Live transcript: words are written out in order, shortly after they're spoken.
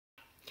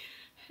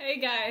Hey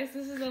guys,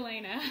 this is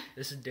Elena.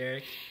 This is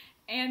Derek.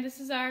 And this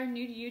is our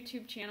new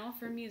YouTube channel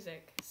for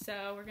music.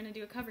 So we're going to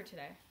do a cover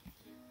today.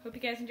 Hope you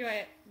guys enjoy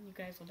it. You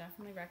guys will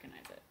definitely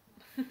recognize it.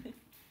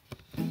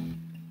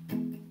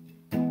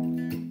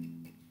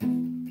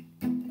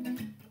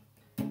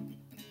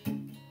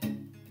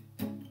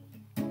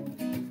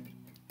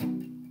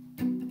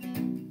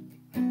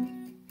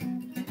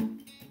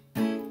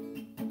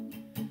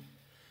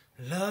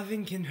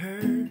 Loving can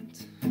hurt.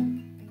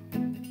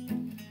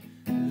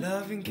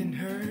 Loving can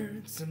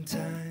hurt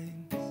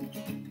sometimes,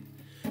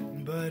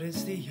 but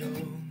it's the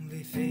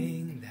only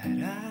thing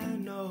that I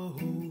know.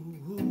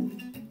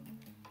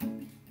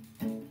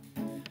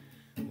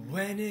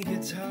 When it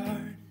gets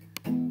hard,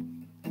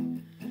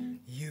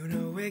 you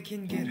know it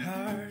can get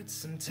hard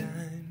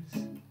sometimes.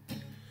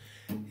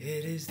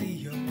 It is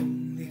the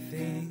only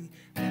thing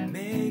that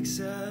makes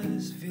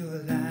us feel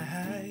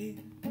alive.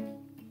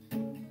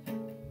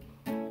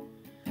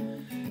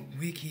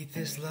 We keep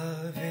this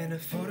love in a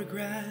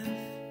photograph.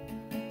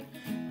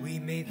 We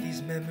made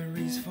these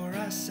memories for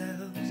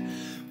ourselves,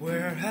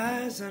 where our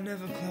eyes are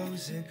never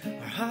closing,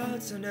 our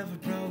hearts are never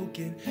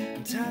broken,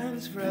 and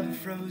time's forever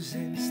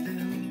frozen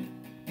still.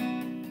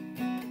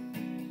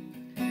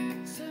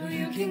 So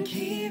you can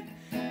keep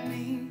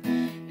me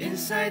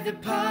inside the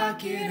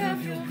pocket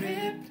of your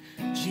ripped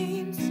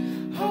jeans,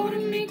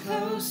 holding me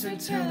close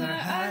until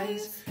our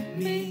eyes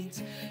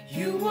meet.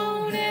 You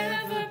won't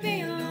ever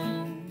be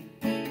alone.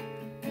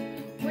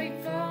 Wait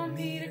for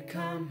me to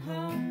come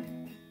home.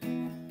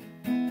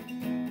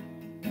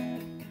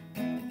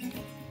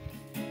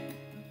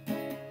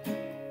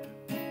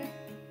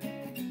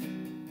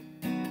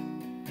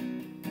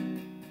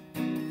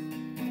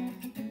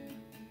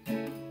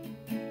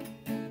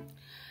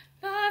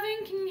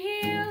 Loving can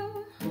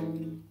heal.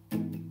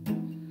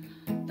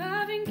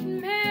 Loving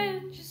can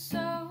mend your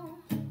soul.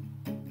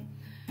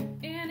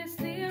 And it's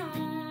the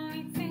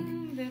only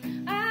thing that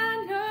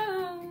I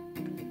know.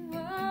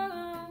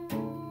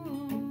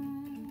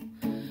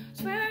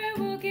 Swear it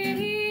will get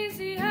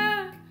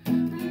easier.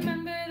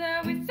 Remember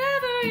that with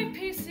every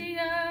piece of you.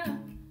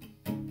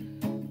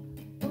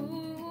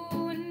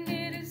 Ooh, and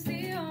it is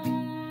the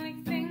only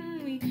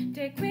thing we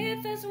take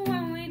with us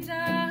when we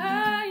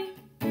die.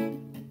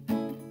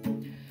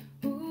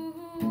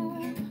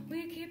 Ooh,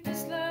 we keep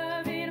this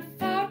love in a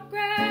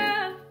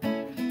photograph.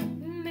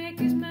 We make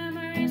these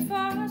memories for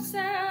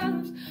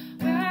ourselves,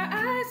 where our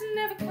eyes are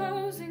never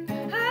closing,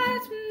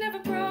 hearts were never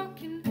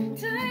broken,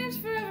 time's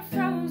forever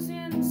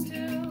frozen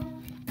still.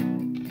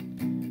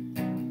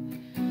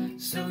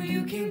 So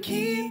you can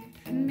keep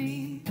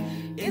me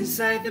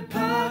inside the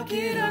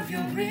pocket of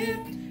your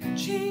ripped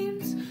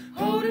jeans,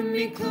 holding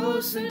me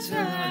close until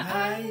our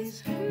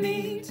eyes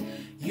meet.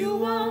 You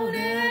won't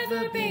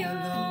ever be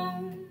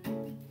alone.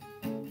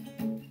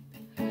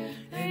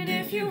 And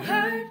if you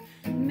hurt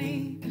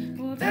me,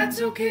 well,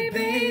 that's okay,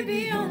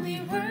 baby.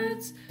 Only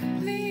words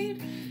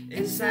bleed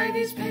inside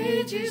these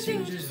pages.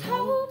 You just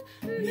hold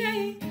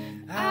me.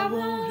 I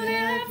won't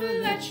ever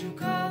let you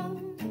go.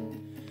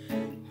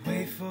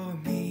 Wait for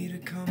me to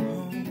come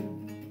home.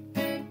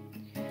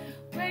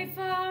 Wait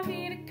for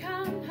me to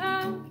come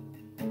home.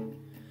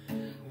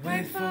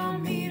 Wait for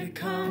me to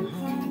come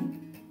home.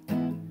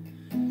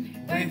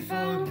 Wait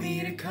for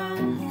me to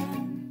come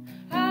home.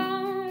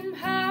 Home,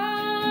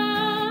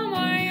 home,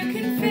 or you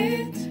can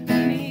Fit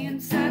me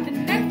inside the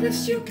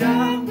necklace you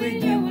got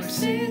when you were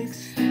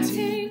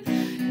 16.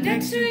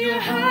 Next to your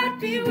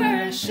heartbeat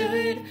where I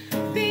should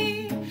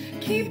be.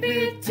 Keep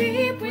it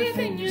deep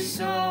within your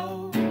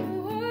soul.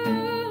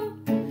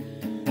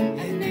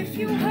 And if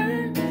you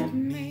hurt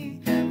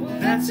me, well,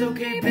 that's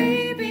okay,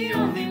 baby.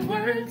 Only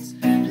words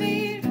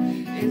bleed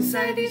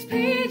inside these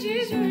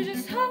pages. You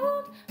just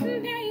hold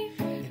me,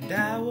 and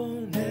I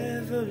won't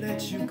ever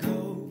let you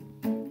go.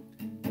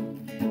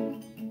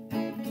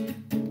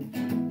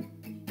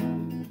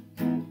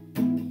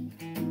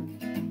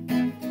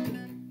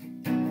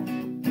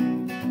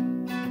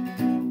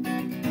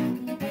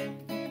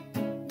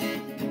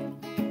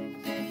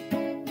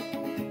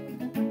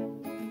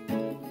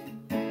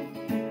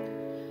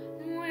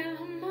 When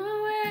I'm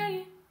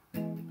away,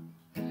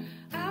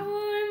 I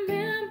will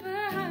remember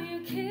how you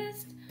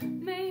kissed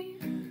me.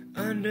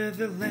 Under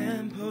the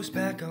lamppost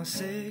back on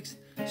 6th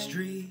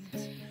Street,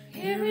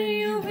 hearing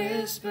you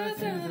whisper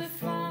through the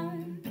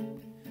phone.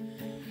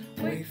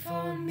 Wait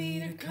for me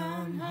to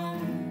come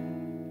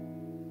home.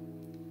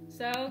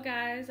 So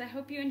guys, I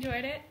hope you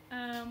enjoyed it.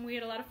 We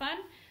had a lot of fun.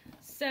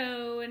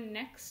 So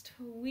next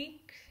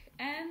week,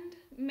 and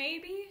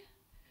maybe,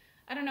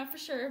 I don't know for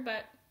sure,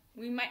 but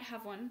we might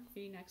have one for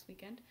you next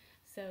weekend.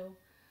 So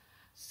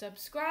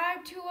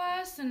subscribe to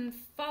us and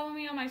follow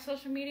me on my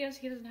social medias.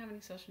 He doesn't have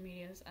any social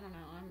medias. I don't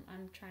know.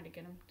 I'm trying to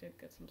get him to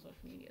get some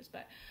social medias,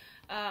 but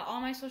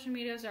all my social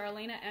medias are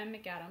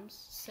elenammcadams.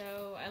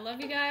 So I love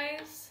you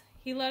guys.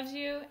 He loves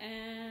you,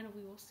 and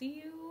we will see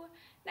you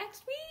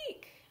next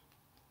week.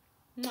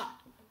 Mwah.